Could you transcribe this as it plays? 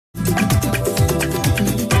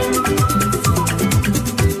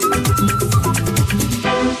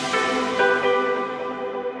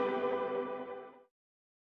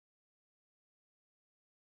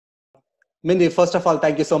Mindy, first of all,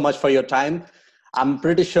 thank you so much for your time. I'm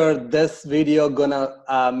pretty sure this video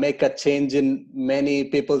gonna make a change in many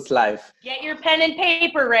people's life. Get your pen and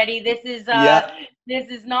paper ready. This is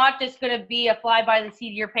not just gonna be a fly by the seat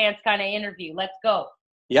of your pants kind of interview. Let's go.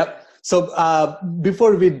 Yep. So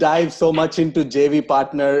before we dive so much into JV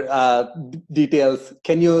partner details,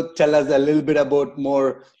 can you tell us a little bit about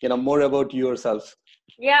more about yourself?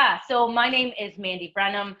 Yeah. So my name is Mandy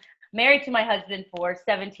Brahnam. Married to my husband for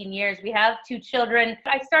 17 years. We have 2 children.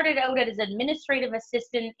 I started out as an administrative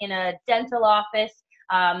assistant in a dental office.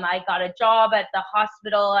 I got a job at the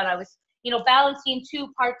hospital, and I was, balancing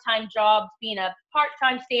 2 part-time jobs, being a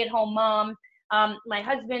part-time stay-at-home mom. My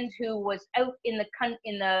husband, who was out in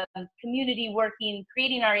the community working,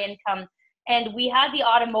 creating our income, and we had the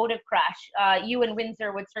automotive crash. You in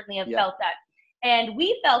Windsor would certainly have felt that, and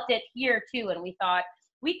we felt it here too. And we thought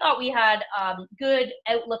we had good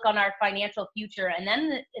outlook on our financial future. And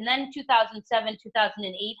then 2007,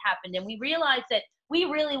 2008 happened, and we realized that we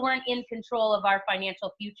really weren't in control of our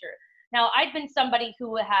financial future. Now, I'd been somebody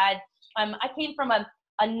who had, I came from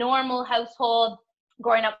a normal household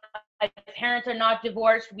growing up. My parents are not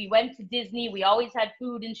divorced. We went to Disney. We always had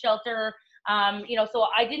food and shelter. So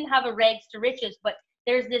I didn't have a rags to riches, but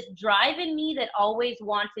there's this drive in me that always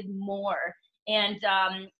wanted more. And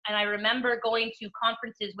I remember going to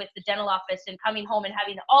conferences with the dental office and coming home and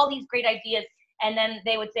having all these great ideas. And then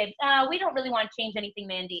they would say, we don't really want to change anything,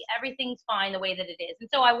 Mandy. Everything's fine the way that it is. And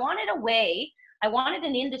so I wanted a way. I wanted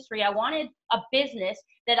an industry. I wanted a business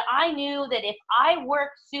that I knew that if I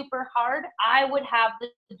worked super hard, I would have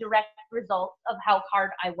the direct result of how hard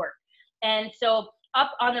I worked. And so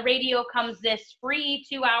up on the radio comes this free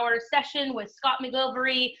 2-hour session with Scott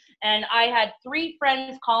McGilvery, and I had 3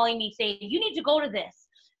 friends calling me saying, you need to go to this.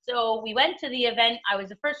 So we went to the event. I was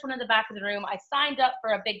the first one in the back of the room. I signed up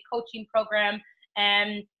for a big coaching program,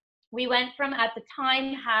 and we went from, at the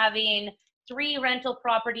time, having 3 rental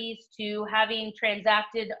properties to having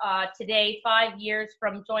transacted today, 5 years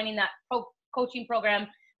from joining that coaching program.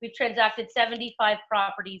 We've transacted 75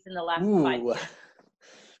 properties in the last 5 years.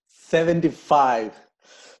 75.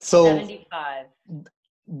 So 75.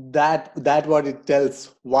 That what it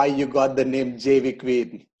tells why you got the name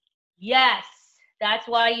JvQueen. Yes, that's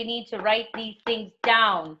why you need to write these things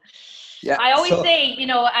down. Yeah, I always say,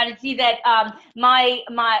 Aditya, that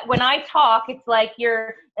when I talk, it's like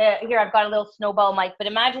you're here. I've got a little snowball mic, but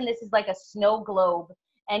imagine this is like a snow globe,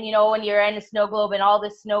 and when you're in a snow globe and all the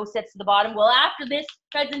snow sits to the bottom. Well, after this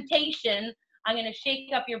presentation, I'm going to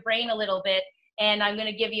shake up your brain a little bit, and I'm going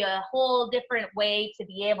to give you a whole different way to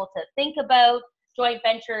be able to think about joint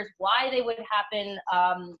ventures, why they would happen,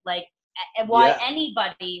 and why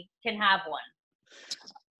anybody can have one.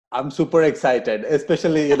 I'm super excited,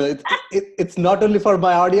 especially, it's not only for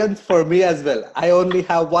my audience, for me as well. I only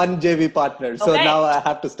have one JV partner, so now I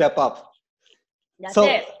have to step up. That's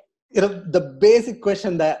it. The basic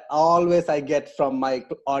question that always I get from my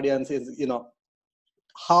audience is,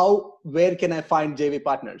 where can I find JV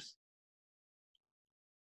partners?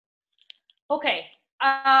 Okay,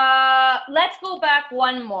 let's go back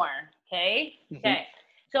one more, okay? Mm-hmm. Okay,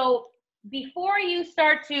 so before you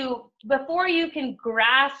can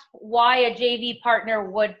grasp why a JV partner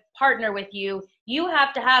would partner with you, you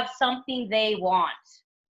have to have something they want,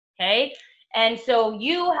 okay? And so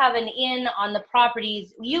you have an in on the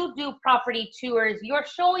properties, you do property tours, you're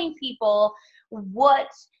showing people what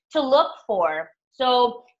to look for.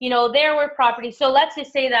 So, there were properties. So let's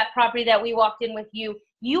just say that property that we walked in with you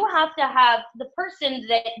have to have the person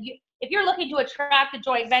that if you're looking to attract a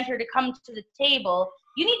joint venture to come to the table,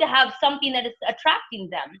 you need to have something that is attracting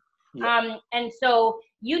them. Yeah. And so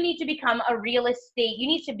you need to become a real estate. You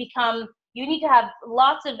need to have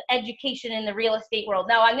lots of education in the real estate world.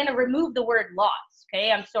 Now I'm going to remove the word lots.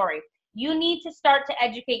 Okay. I'm sorry. You need to start to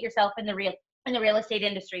educate yourself in the real estate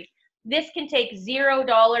industry. This can take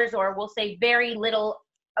 $0 or we'll say very little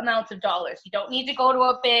amounts of dollars. You don't need to go to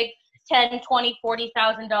a big $10, $20,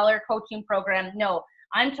 $40,000 coaching program. No,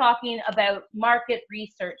 I'm talking about market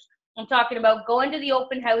research. I'm talking about going to the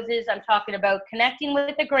open houses. I'm talking about connecting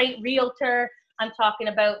with a great realtor. I'm talking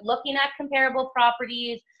about looking at comparable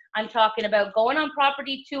properties. I'm talking about going on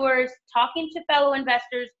property tours, talking to fellow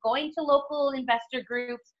investors, going to local investor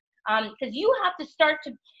groups. Because you have to start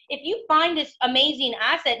to, if you find this amazing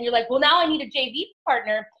asset and you're like, well, now I need a JV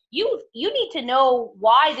partner, you need to know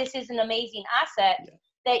why this is an amazing asset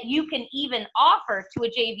that you can even offer to a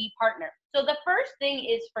JV partner. So the first thing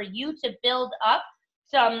is for you to build up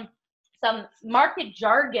some market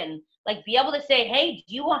jargon, like be able to say, hey,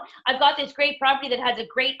 I've got this great property that has a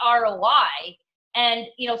great ROI. And,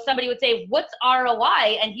 somebody would say, what's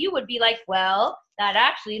ROI? And you would be like, well, that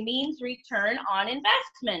actually means return on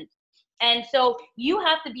investment. And so you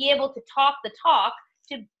have to be able to talk the talk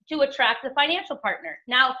to attract the financial partner.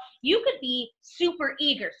 Now, you could be super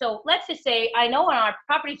eager. So let's just say, I know on our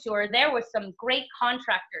property tour, there was some great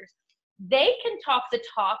contractors. They can talk the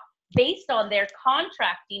talk based on their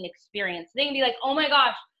contracting experience. They can be like, oh my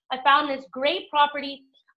gosh, I found this great property.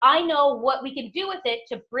 I know what we can do with it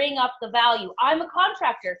to bring up the value. I'm a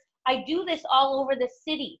contractor. I do this all over the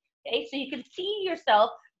city. Okay, so you can see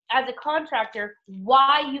yourself as a contractor,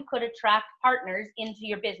 why you could attract partners into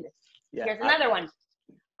your business. Yeah. Here's another one.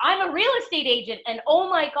 I'm a real estate agent, and oh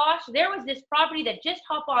my gosh, there was this property that just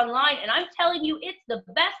hopped online, and I'm telling you, it's the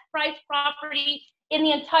best priced property in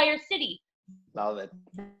the entire city. Love it.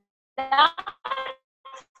 That's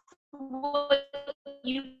what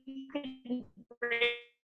you can bring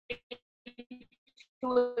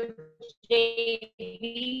to a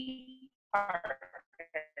JV partner.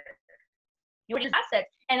 Your assets,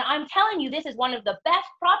 and I'm telling you, this is one of the best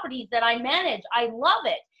properties that I manage. I love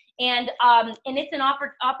it. And it's an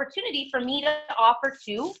opportunity for me to offer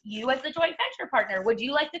to you as the joint venture partner. Would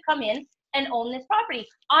you like to come in and own this property?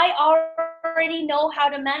 I already know how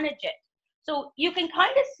to manage it. So you can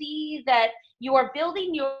kind of see that you are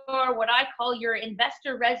building your, what I call your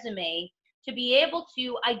investor resume, to be able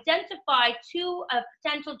to identify to a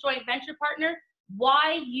potential joint venture partner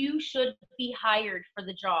why you should be hired for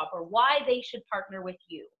the job or why they should partner with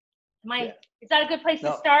you. Is that a good place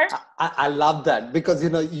to start? I love that, because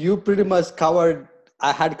you pretty much covered.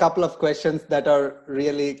 I had a couple of questions that are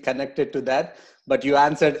really connected to that, but you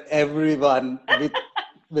answered everyone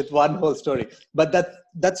with one whole story. But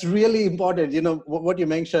that's really important. What you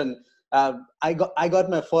mentioned. I got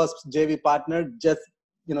my first JV partner just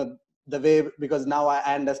the way, because now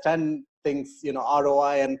I understand things,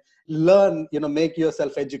 ROI, and learn, make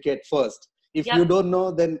yourself educate first. If you don't know,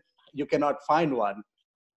 then you cannot find one.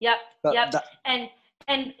 Yep.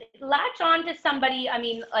 And latch on to somebody. I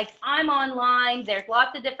mean, like, I'm online, there's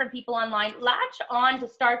lots of different people online. Latch on to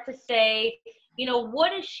start to say,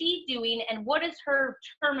 what is she doing, and what is her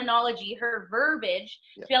terminology, her verbiage,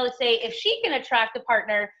 to be able to say, if she can attract a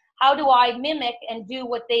partner, how do I mimic and do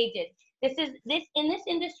what they did? In this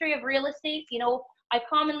industry of real estate, I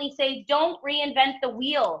commonly say, don't reinvent the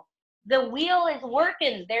wheel. The wheel is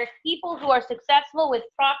working. There's people who are successful with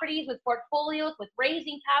properties, with portfolios, with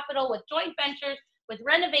raising capital, with joint ventures, with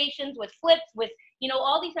renovations, with flips, with,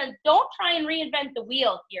 all these things. Don't try and reinvent the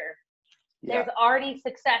wheel here. There's already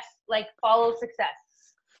success, like follow success.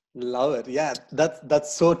 Love it. Yeah,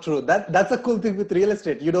 that's so true. That's a cool thing with real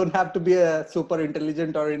estate. You don't have to be a super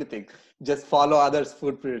intelligent or anything. Just follow others'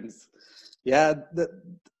 footprints. Yeah,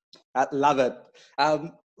 I love it.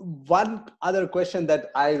 One other question that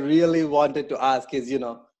I really wanted to ask is,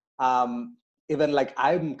 even like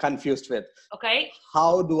I'm confused with. Okay.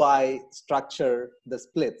 How do I structure the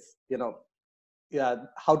splits?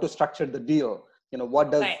 How to structure the deal?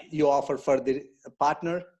 What does you offer for the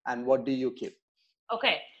partner, and what do you keep?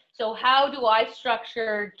 Okay. So how do I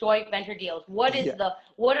structure joint venture deals? What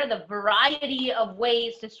are the variety of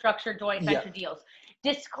ways to structure joint venture deals?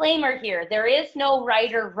 Disclaimer here, there is no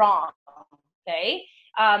right or wrong. Okay.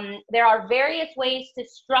 There are various ways to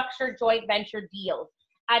structure joint venture deals.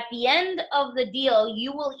 At the end of the deal,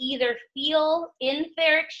 you will either feel in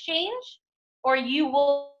fair exchange or you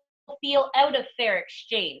will feel out of fair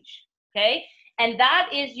exchange. Okay. And that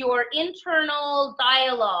is your internal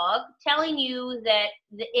dialogue telling you that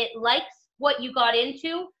it likes what you got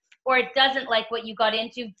into or it doesn't like what you got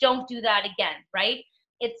into. Don't do that again, right?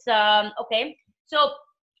 It's, okay. So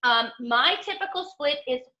my typical split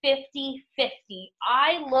is 50-50.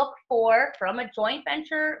 I look for, from a joint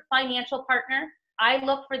venture financial partner, I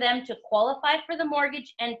look for them to qualify for the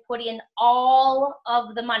mortgage and put in all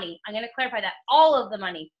of the money. I'm going to clarify that, all of the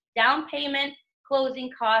money, down payment, closing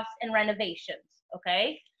costs, and renovations.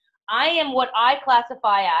 Okay. I am what I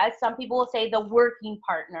classify as, some people will say, the working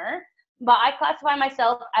partner, but I classify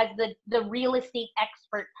myself as the real estate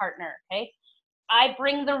expert partner. Okay. I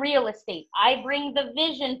bring the real estate. I bring the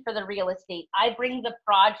vision for the real estate. I bring the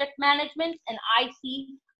project management, and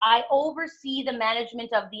I oversee the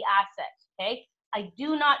management of the assets. Okay. I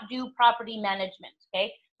do not do property management.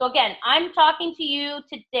 Okay. So again, I'm talking to you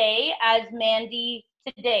today as Mandy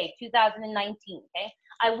today, 2019. Okay.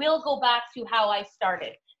 I will go back to how I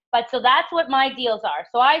started, but so that's what my deals are.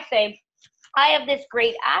 So I say, I have this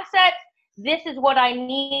great asset. This is what I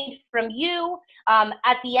need from you.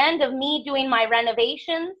 At the end of me doing my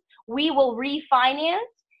renovations, we will refinance.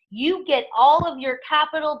 You get all of your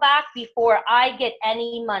capital back before I get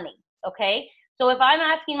any money. Okay. So if I'm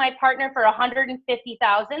asking my partner for $150,000,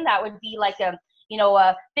 that would be like a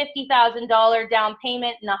a $50,000 down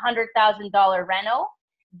payment and a $100,000 reno,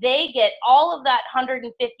 they get all of that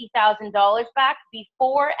 $150,000 back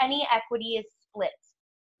before any equity is split.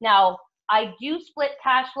 Now, I do split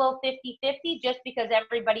cash flow 50-50 just because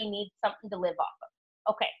everybody needs something to live off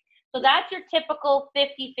of. Okay, so that's your typical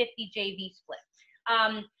 50-50 JV split.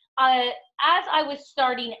 As I was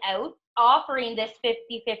starting out offering this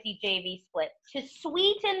 50-50 JV split, to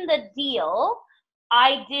sweeten the deal,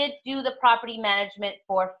 I did do the property management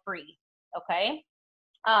for free, okay?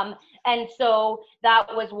 And so that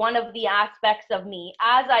was one of the aspects of me.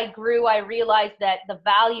 As I grew, I realized that the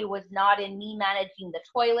value was not in me managing the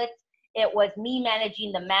toilets. It was me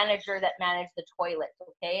managing the manager that managed the toilets,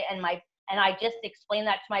 okay? And I just explained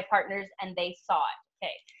that to my partners and they saw it,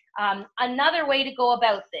 okay? Another way to go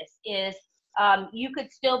about this is you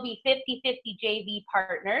could still be 50-50 JV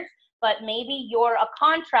partners, but maybe you're a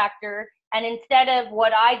contractor, and instead of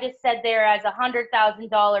what I just said there as a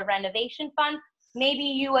 $100,000 renovation fund, maybe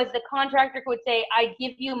you as the contractor could say, I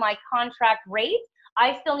give you my contract rate.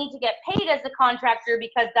 I still need to get paid as a contractor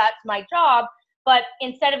because that's my job. But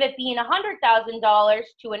instead of it being $100,000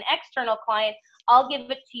 to an external client, I'll give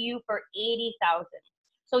it to you for $80,000.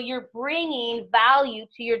 So you're bringing value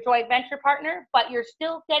to your joint venture partner, but you're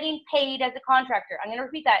still getting paid as a contractor. I'm going to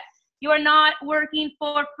repeat that. You are not working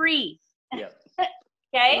for free. Yeah.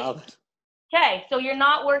 Okay. Okay. So you're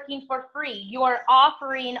not working for free. You're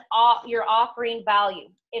offering value.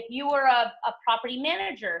 If you were a property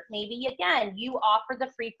manager, maybe again, you offer the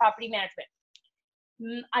free property management.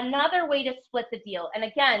 Another way to split the deal, and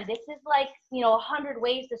again, this is like, 100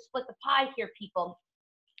 ways to split the pie here, people.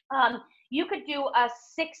 You could do a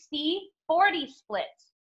 60-40 split.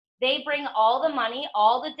 They bring all the money,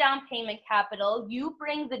 all the down payment capital, you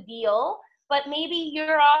bring the deal, but maybe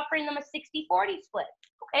you're offering them a 60-40 split.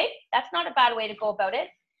 Okay, that's not a bad way to go about it.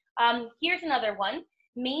 Here's another one.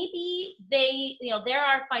 Maybe there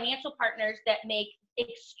are financial partners that make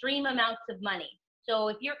extreme amounts of money. So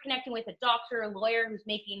if you're connecting with a doctor or lawyer who's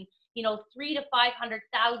making, $300,000 to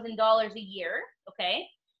 $500,000 a year, okay?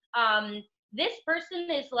 This person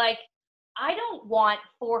is like, I don't want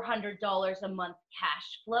 $400 a month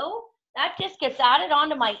cash flow. That just gets added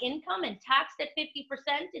onto my income and taxed at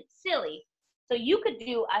 50%. It's silly. So you could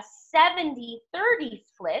do a 70-30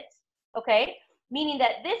 split, okay? Meaning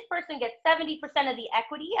that this person gets 70% of the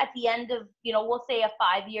equity at the end of, we'll say a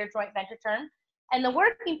 5-year joint venture term. And the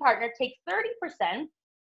working partner takes 30%,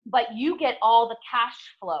 but you get all the cash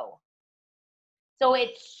flow. So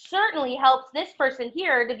it certainly helps this person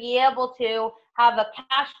here to be able to have a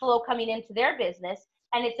cash flow coming into their business.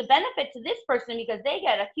 And it's a benefit to this person because they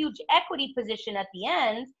get a huge equity position at the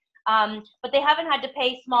end, but they haven't had to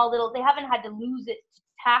pay they haven't had to lose it to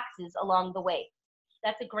taxes along the way.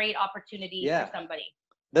 That's a great opportunity for somebody.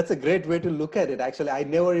 That's a great way to look at it. Actually, I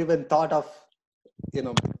never even thought of,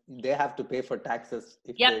 they have to pay for taxes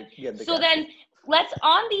if they get the then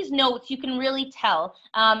on these notes, you can really tell,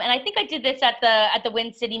 and I think I did this at the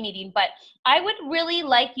Wind City meeting, but I would really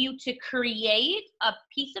like you to create a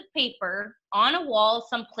piece of paper on a wall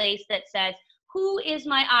someplace that says, who is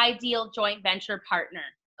my ideal joint venture partner,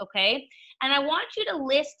 okay? And I want you to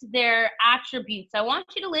list their attributes. I want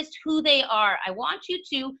you to list who they are. I want you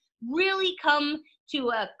to really come to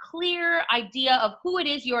a clear idea of who it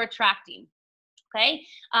is you're attracting. Okay,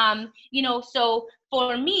 so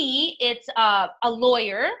for me, it's a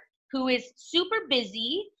lawyer who is super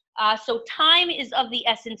busy, so time is of the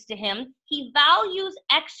essence to him. He values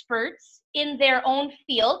experts in their own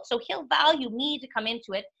field, so he'll value me to come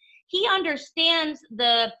into it. He understands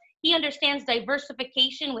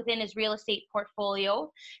diversification within his real estate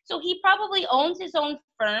portfolio, so he probably owns his own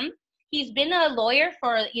firm. He's been a lawyer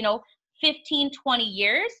for 15-20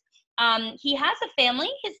 years. He has a family.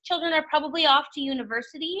 His children are probably off to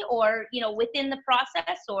university or, within the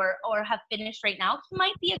process or have finished right now. He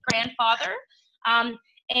might be a grandfather.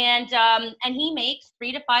 And he makes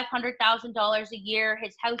 $300,000 to $500,000 a year.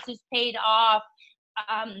 His house is paid off.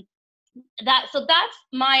 So that's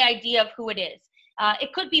my idea of who it is.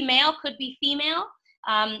 It could be male, could be female,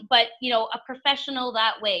 but, a professional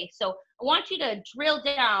that way. So I want you to drill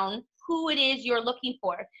down who it is you're looking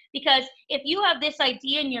for, because if you have this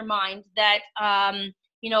idea in your mind that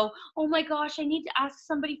oh my gosh, I need to ask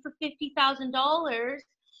somebody for $50,000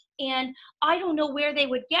 and I don't know where they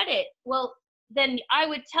would get it, well, then I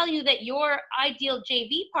would tell you that your ideal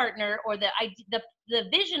JV partner or the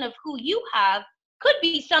vision of who you have could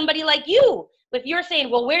be somebody like you. If you're saying,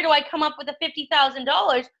 well, where do I come up with the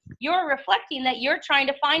 $50,000? You're reflecting that you're trying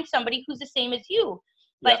to find somebody who's the same as you.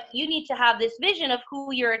 But you need to have this vision of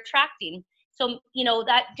who you're attracting. So,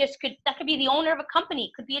 that could be the owner of a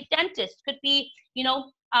company, could be a dentist, could be,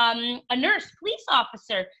 a nurse, police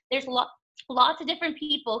officer. There's lots of different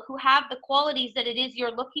people who have the qualities that it is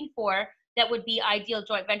you're looking for that would be ideal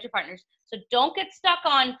joint venture partners. So don't get stuck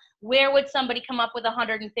on where would somebody come up with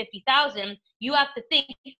 150,000. You have to think,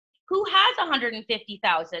 who has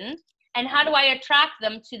 150,000 and how do I attract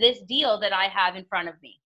them to this deal that I have in front of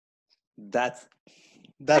me? That's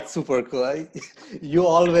super cool. You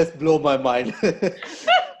always blow my mind.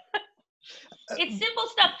 It's simple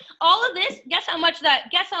stuff. All of this, guess how much that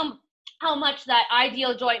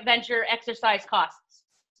ideal joint venture exercise costs?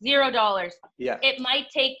 $0. Yeah. It might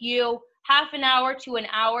take you half an hour to an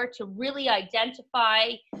hour to really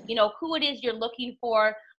identify, who it is you're looking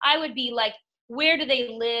for. I would be like, where do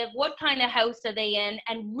they live? What kind of house are they in?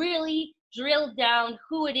 And really drill down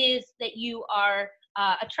who it is that you are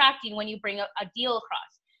attracting when you bring a deal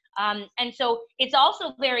across. And so it's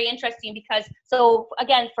also very interesting because, so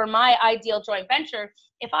again, for my ideal joint venture,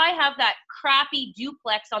 if I have that crappy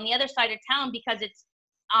duplex on the other side of town because it's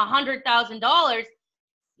 $100,000,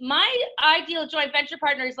 my ideal joint venture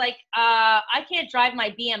partner is like, I can't drive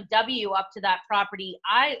my BMW up to that property.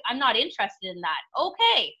 I'm not interested in that.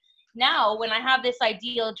 Okay. Now, when I have this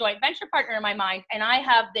ideal joint venture partner in my mind and I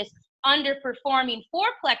have this underperforming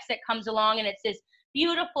fourplex that comes along and it's this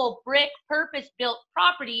beautiful brick purpose-built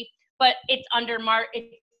property, but it's under managed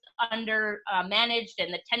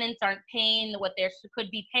and the tenants aren't paying what they could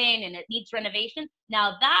be paying and it needs renovation.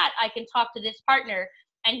 Now that I can talk to this partner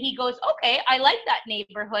and he goes, okay, I like that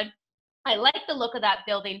neighborhood. I like the look of that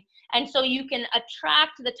building. And so you can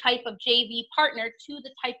attract the type of JV partner to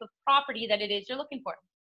the type of property that it is you're looking for.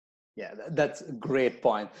 Yeah, that's a great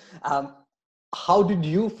point. How did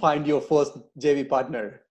you find your first JV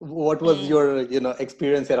partner? What was your,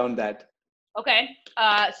 experience around that? Okay,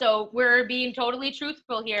 so we're being totally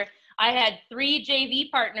truthful here. I had 3 JV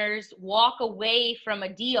partners walk away from a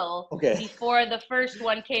deal before the first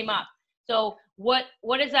one came up. So what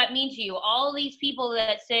does that mean to you? All these people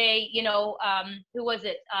that say, who was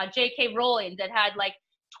it? J.K. Rowling that had like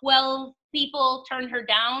 12 people turn her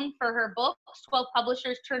down for her books, 12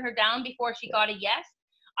 publishers turn her down before she got a yes.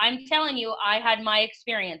 I'm telling you, I had my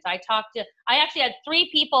experience. I actually had 3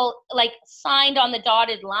 people like signed on the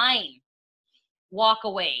dotted line walk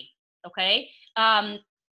away. Okay.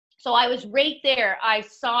 So I was right there. I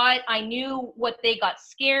saw it. I knew what they got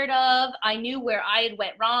scared of. I knew where I had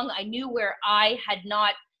went wrong. I knew where I had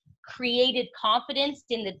not created confidence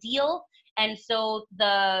in the deal. And so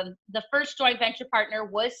the first joint venture partner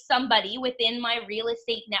was somebody within my real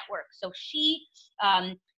estate network. So she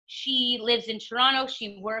lives in Toronto.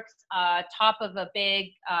 She works top of a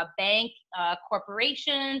big bank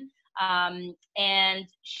corporation. And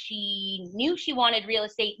she knew she wanted real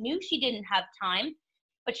estate, knew she didn't have time,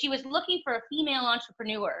 but she was looking for a female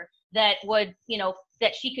entrepreneur that would,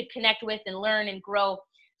 that she could connect with and learn and grow.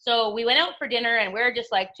 So we went out for dinner and we're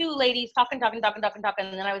just like 2 ladies talking. And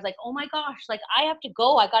then I was like, oh my gosh, like I have to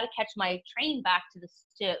go. I got to catch my train back to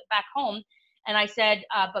back home. And I said,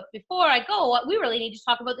 but before I go, we really need to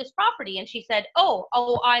talk about this property. And she said, oh,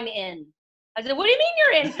 I'm in. I said, what do you mean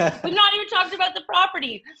you're in? We've not even talked about the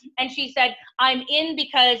property. And she said, I'm in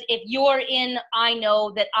because if you're in, I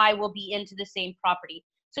know that I will be into the same property.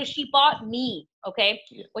 So she bought me, okay,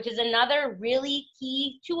 which is another really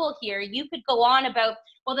key tool here. You could go on about,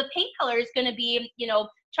 well, the paint color is going to be,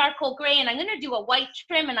 charcoal gray, and I'm going to do a white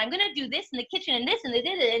trim, and I'm going to do this in the kitchen and this, and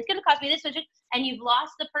it's going to cost me this much. And you've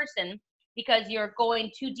lost the person because you're going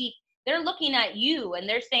too deep. They're looking at you and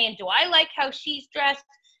they're saying, do I like how she's dressed?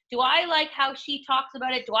 Do I like how she talks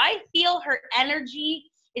about it? Do I feel her energy?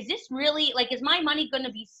 Is this really, like, is my money going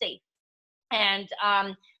to be safe? And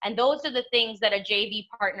those are the things that a JV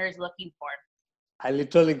partner is looking for. I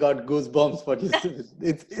literally got goosebumps what you said.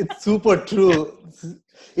 It's super true.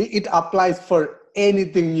 It applies for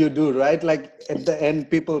anything you do, right? Like at the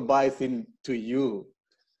end, people buys into you.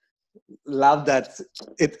 Love that.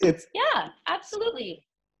 It's yeah, absolutely.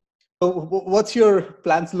 So what's your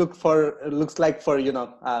plans looks like for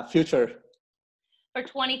future? For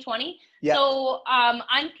 2020? Yeah. So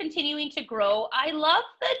I'm continuing to grow. I love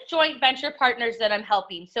the joint venture partners that I'm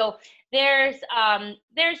helping. So there's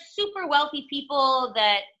super wealthy people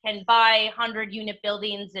that can buy 100-unit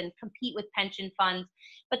buildings and compete with pension funds.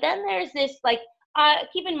 But then there's this, like,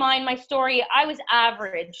 keep in mind my story, I was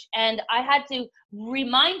average and I had to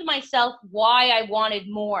remind myself why I wanted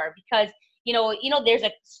more because, there's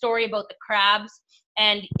a story about the crabs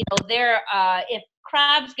and, if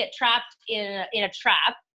crabs get trapped in a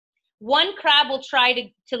trap, one crab will try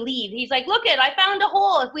to leave. He's like, look I found a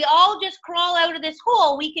hole. If we all just crawl out of this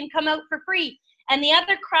hole, we can come out for free. And the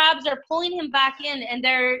other crabs are pulling him back in, and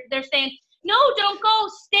they're saying, no, don't go.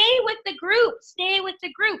 Stay with the group. Stay with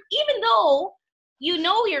the group. Even though you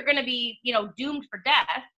know you're going to be, doomed for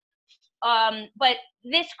death. But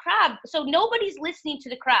this crab, so nobody's listening to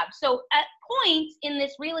the crab. So at points in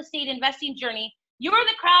this real estate investing journey, you're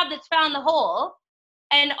the crab that's found the hole,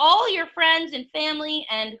 and all your friends and family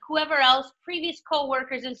and whoever else, previous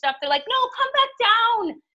coworkers and stuff, they're like, no, come back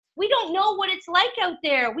down. We don't know what it's like out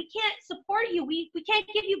there. We can't support you. We can't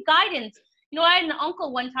give you guidance. I had an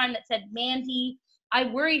uncle one time that said, Mandy, I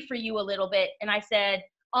worry for you a little bit. And I said,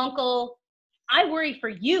 Uncle, I worry for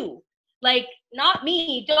you. Like, not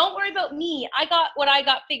me. Don't worry about me. I got what I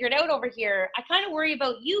got figured out over here. I kind of worry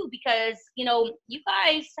about you because, you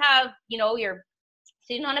guys have, you're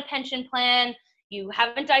sitting on a pension plan. You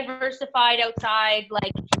haven't diversified outside.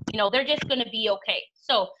 Like, they're just going to be okay.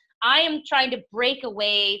 So I am trying to break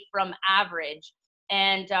away from average.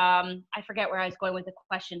 And I forget where I was going with the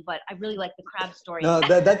question, but I really like the crab story. No,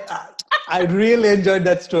 I really enjoyed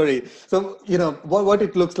that story. So, what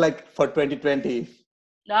it looks like for 2020.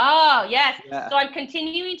 Oh, yes. Yeah. So I'm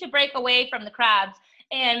continuing to break away from the crabs,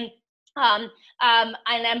 and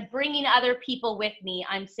I'm bringing other people with me.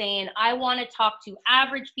 I'm saying I want to talk to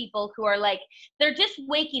average people who are like, they're just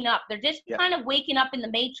waking up. They're just kind of waking up in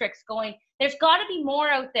the matrix going, there's got to be more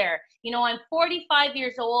out there. I'm 45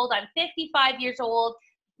 years old. I'm 55 years old.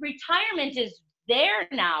 Retirement is there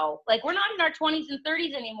now. Like, we're not in our 20s and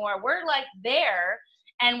 30s anymore. We're like there,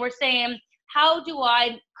 and we're saying, how do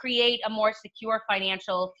I create a more secure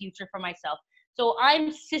financial future for myself? So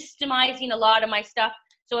I'm systemizing a lot of my stuff.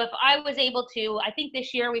 So if I was able to, I think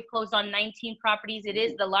this year we've closed on 19 properties. It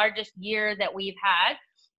is the largest year that we've had.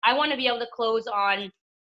 I want to be able to close on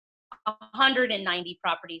 190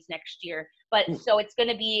 properties next year. But so it's going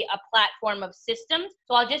to be a platform of systems.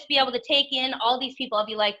 So I'll just be able to take in all these people. I'll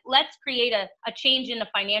be like, let's create a change in the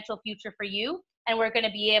financial future for you. And we're going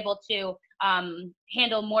to be able to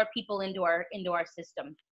handle more people into our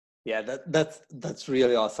system. Yeah, that's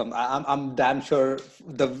really awesome. I'm damn sure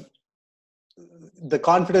the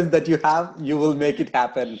confidence that you have, you will make it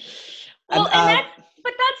happen. Well,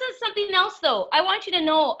 but that's something else though. I want you to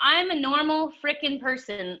know I'm a normal freaking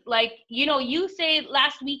person. Like, you say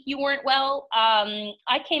last week you weren't well.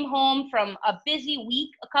 I came home from a busy week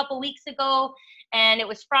a couple weeks ago, and it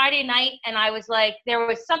was Friday night, and I was like, there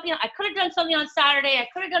was something, I could have done something on Saturday, I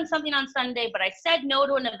could have done something on Sunday, but I said no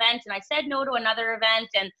to an event, and I said no to another event,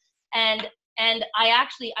 and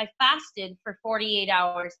I fasted for 48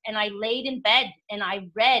 hours, and I laid in bed, and I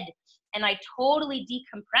read, and I totally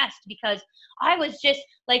decompressed, because I was just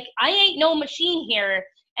like, I ain't no machine here,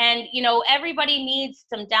 and everybody needs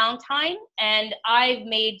some downtime, and I've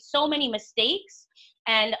made so many mistakes,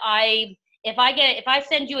 and if I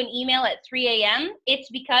send you an email at 3 a.m., it's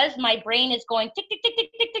because my brain is going tick, tick, tick, tick,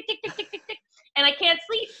 tick, tick, tick, tick, tick, tick, tick, and I can't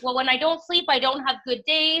sleep. Well, when I don't sleep, I don't have good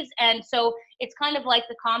days. And so it's kind of like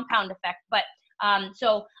the compound effect. But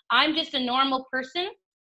so I'm just a normal person.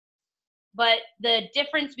 But the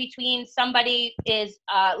difference between somebody is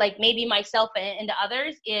like maybe myself and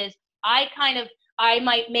others is I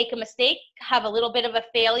might make a mistake, have a little bit of a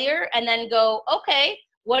failure, and then go, okay,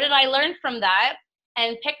 what did I learn from that?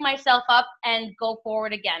 And pick myself up and go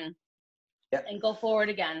forward again. Yeah. And go forward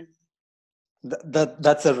again.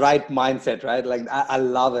 That's the right mindset, right? Like, I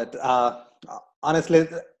love it. Honestly,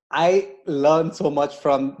 I learned so much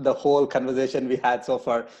from the whole conversation we had so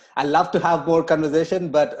far. I love to have more conversation,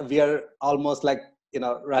 but we are almost like,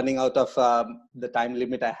 running out of the time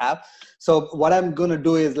limit I have. So what I'm going to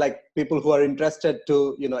do is, like, people who are interested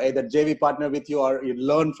to, either JV partner with you or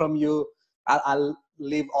learn from you, I'll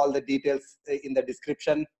leave all the details in the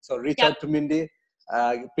description. So reach out to Mindy,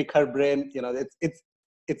 pick her brain.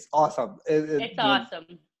 It's awesome. It's awesome.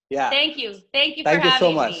 Yeah. Thank you. Thank you for having me. Thank you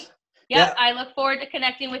so much. Yep, yeah. I look forward to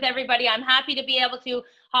connecting with everybody. I'm happy to be able to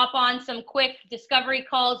hop on some quick discovery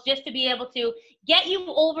calls just to be able to get you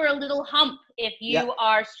over a little hump if you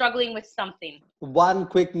are struggling with something. One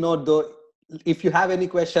quick note though, if you have any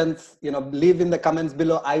questions, leave in the comments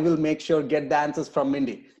below. I will make sure get the answers from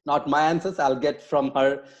Mindy. Not my answers, I'll get from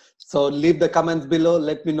her. So leave the comments below.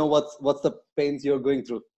 Let me know what's the pains you're going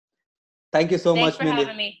through. Thank you so much, Mindy. Thanks for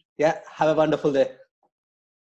having me. Yeah, have a wonderful day.